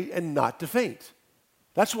pray and not to faint.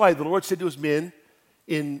 That's why the Lord said to his men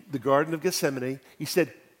in the Garden of Gethsemane, he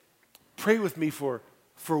said, pray with me for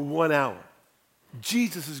 1 hour.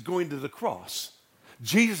 Jesus is going to the cross.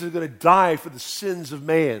 Jesus is going to die for the sins of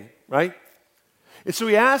man, right? And so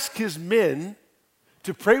he asked his men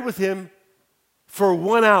to pray with him for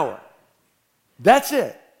 1 hour. That's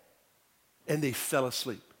it. And they fell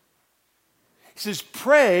asleep. He says,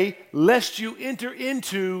 pray lest you enter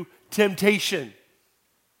into temptation.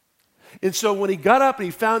 And so when he got up and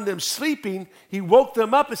he found them sleeping, he woke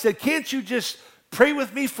them up and said, can't you just pray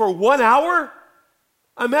with me for 1 hour?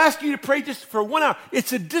 I'm asking you to pray just for 1 hour.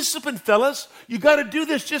 It's a discipline, fellas. You got to do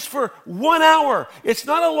this just for 1 hour. It's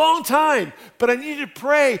not a long time, but I need you to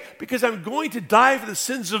pray because I'm going to die for the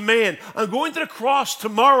sins of man. I'm going to the cross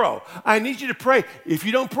tomorrow. I need you to pray. If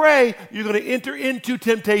you don't pray, you're going to enter into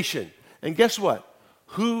temptation. And guess what?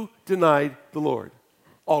 Who denied the Lord?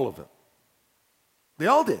 All of them. They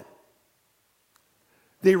all did.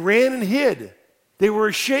 They ran and hid. They were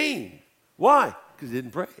ashamed. Why? Because they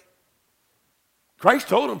didn't pray. Christ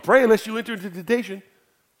told them, pray unless you enter into temptation.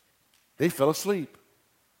 They fell asleep.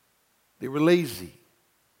 They were lazy.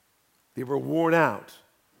 They were worn out.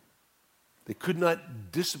 They could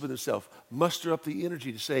not discipline themselves, muster up the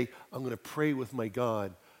energy to say, I'm going to pray with my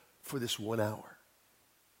God for this 1 hour.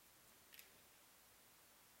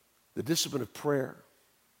 The discipline of prayer,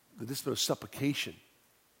 the discipline of supplication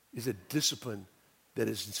is a discipline that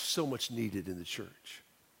is so much needed in the church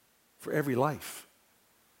for every life.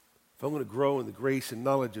 If I'm going to grow in the grace and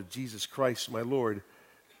knowledge of Jesus Christ, my Lord,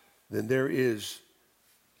 then there is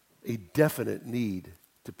a definite need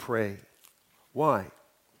to pray. Why?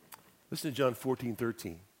 Listen to John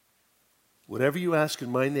 14:13. Whatever you ask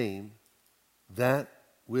in my name, that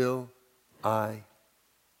will I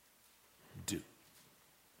do.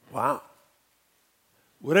 Wow.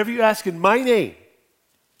 Whatever you ask in my name,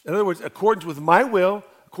 in other words, according with my will,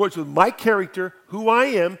 according with my character, who I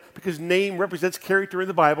am, because name represents character in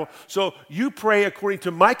the Bible. So you pray according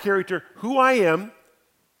to my character, who I am,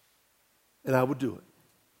 and I will do it.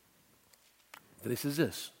 Then he says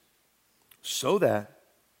this, so that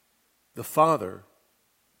the Father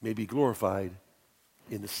may be glorified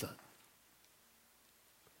in the Son.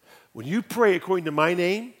 When you pray according to my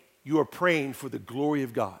name, you are praying for the glory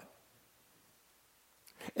of God.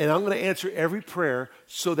 And I'm going to answer every prayer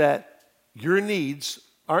so that your needs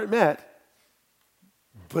aren't met,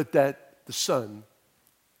 but that the Son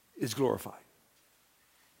is glorified.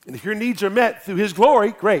 And if your needs are met through his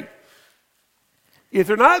glory, great. If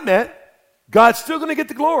they're not met, God's still going to get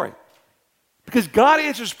the glory. Because God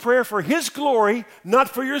answers prayer for his glory, not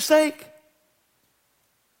for your sake.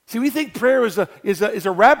 See, we think prayer is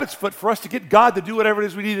a rabbit's foot for us to get God to do whatever it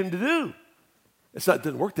is we need him to do. It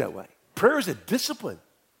doesn't work that way. Prayer is a discipline.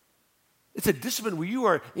 It's a discipline where you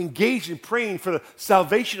are engaged in praying for the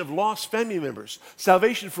salvation of lost family members,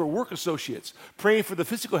 salvation for work associates, praying for the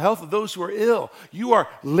physical health of those who are ill. You are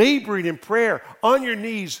laboring in prayer on your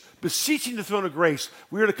knees, beseeching the throne of grace.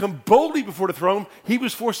 We are to come boldly before the throne.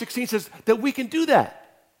 Hebrews 4:16 says that we can do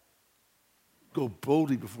that. Go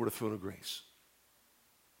boldly before the throne of grace.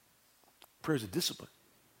 Prayer is a discipline.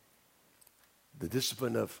 The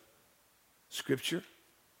discipline of Scripture,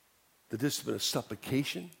 the discipline of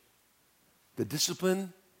supplication, the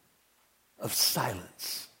discipline of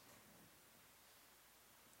silence.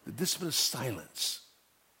 The discipline of silence.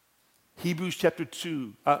 Habakkuk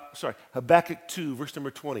 2, verse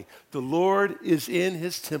number 20. The Lord is in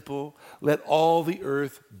his temple. Let all the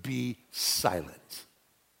earth be silent.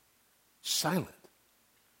 Silent.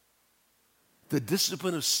 The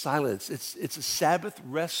discipline of silence. It's a Sabbath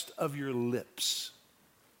rest of your lips.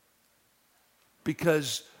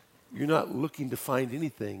 Because you're not looking to find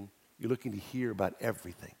anything. You're looking to hear about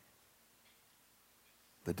everything.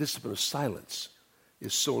 The discipline of silence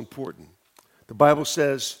is so important. The Bible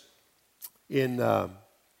says in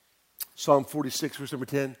Psalm 46, verse number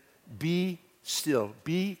 10, be still,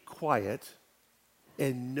 be quiet,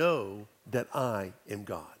 and know that I am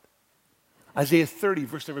God. Isaiah 30,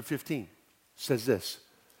 verse number 15 says this.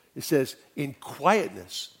 It says, in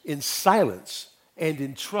quietness, in silence, and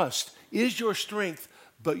in trust is your strength,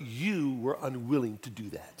 but you were unwilling to do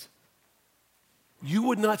that. You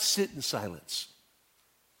would not sit in silence.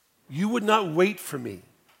 You would not wait for me.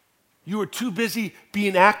 You were too busy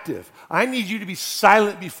being active. I need you to be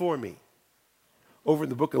silent before me. Over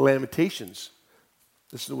in the book of Lamentations,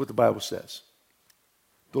 listen to what the Bible says.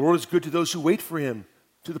 The Lord is good to those who wait for him,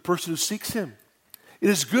 to the person who seeks him. It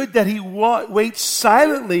is good that he waits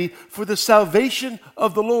silently for the salvation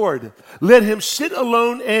of the Lord. Let him sit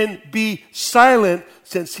alone and be silent,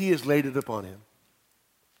 since he has laid it upon him.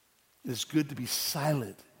 It is good to be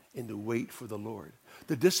silent and to wait for the Lord.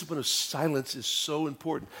 The discipline of silence is so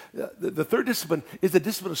important. The third discipline is the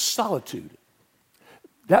discipline of solitude.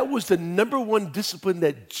 That was the number one discipline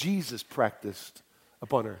that Jesus practiced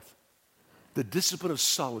upon earth. The discipline of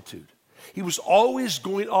solitude. He was always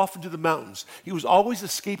going off into the mountains. He was always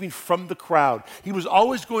escaping from the crowd. He was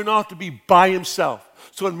always going off to be by himself.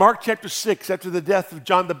 So in Mark chapter 6, after the death of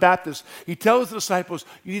John the Baptist, he tells the disciples,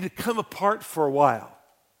 you need to come apart for a while.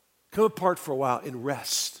 Come apart for a while and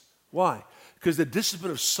rest. Why? Because the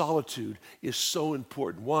discipline of solitude is so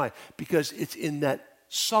important. Why? Because it's in that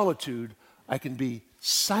solitude I can be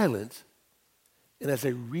silent, and as I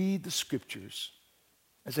read the scriptures,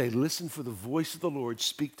 as I listen for the voice of the Lord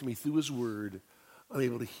speak to me through his word, I'm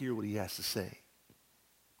able to hear what he has to say.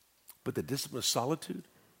 But the discipline of solitude,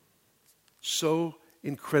 so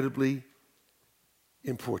incredibly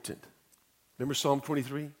important. Remember Psalm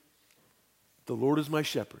 23? The Lord is my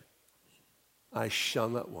shepherd. I shall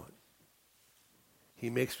not want. He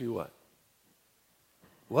makes me what?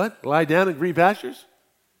 What? Lie down in green pastures?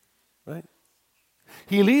 Right?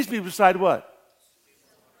 He leads me beside what?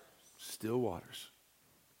 Still waters.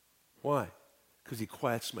 Why? Because he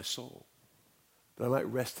quiets my soul, that I might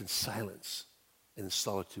rest in silence and in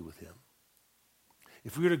solitude with him.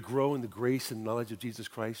 If we are to grow in the grace and knowledge of Jesus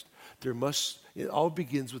Christ, it all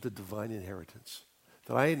begins with a divine inheritance.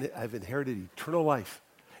 That I've inherited eternal life,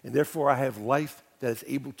 and therefore I have life that is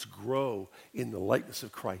able to grow in the likeness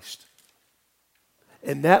of Christ.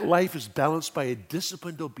 And that life is balanced by a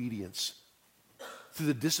disciplined obedience through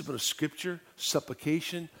the discipline of Scripture,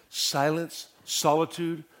 supplication, silence,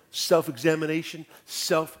 solitude, self-examination,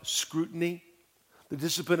 self-scrutiny, the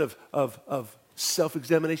discipline of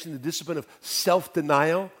self-examination, the discipline of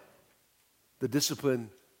self-denial, the discipline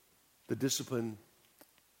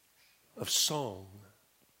of song,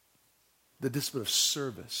 the discipline of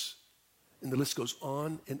service. And the list goes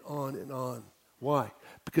on and on and on. Why?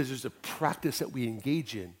 Because there's a practice that we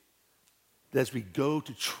engage in that as we go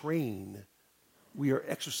to train, we are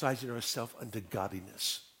exercising ourselves unto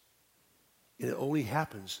godliness. And it only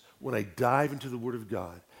happens when I dive into the Word of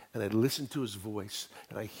God and I listen to his voice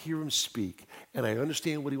and I hear him speak and I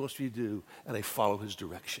understand what he wants me to do and I follow his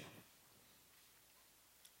direction.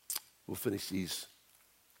 We'll finish these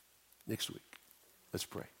next week. Let's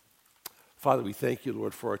pray. Father, we thank you,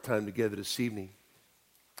 Lord, for our time together this evening.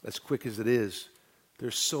 As quick as it is,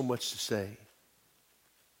 there's so much to say.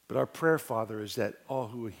 But our prayer, Father, is that all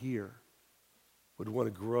who are here would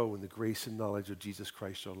want to grow in the grace and knowledge of Jesus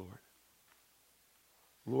Christ our Lord.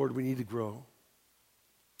 Lord, we need to grow.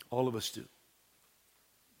 All of us do.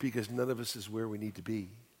 Because none of us is where we need to be.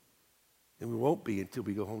 And we won't be until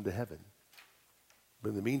we go home to heaven. But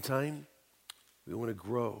in the meantime, we want to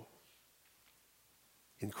grow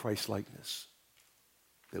in Christ's likeness,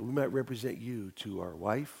 that we might represent you to our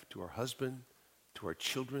wife, to our husband, to our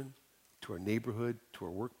children, to our neighborhood, to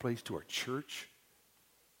our workplace, to our church,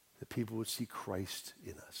 that people would see Christ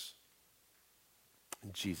in us.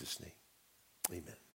 In Jesus' name, amen.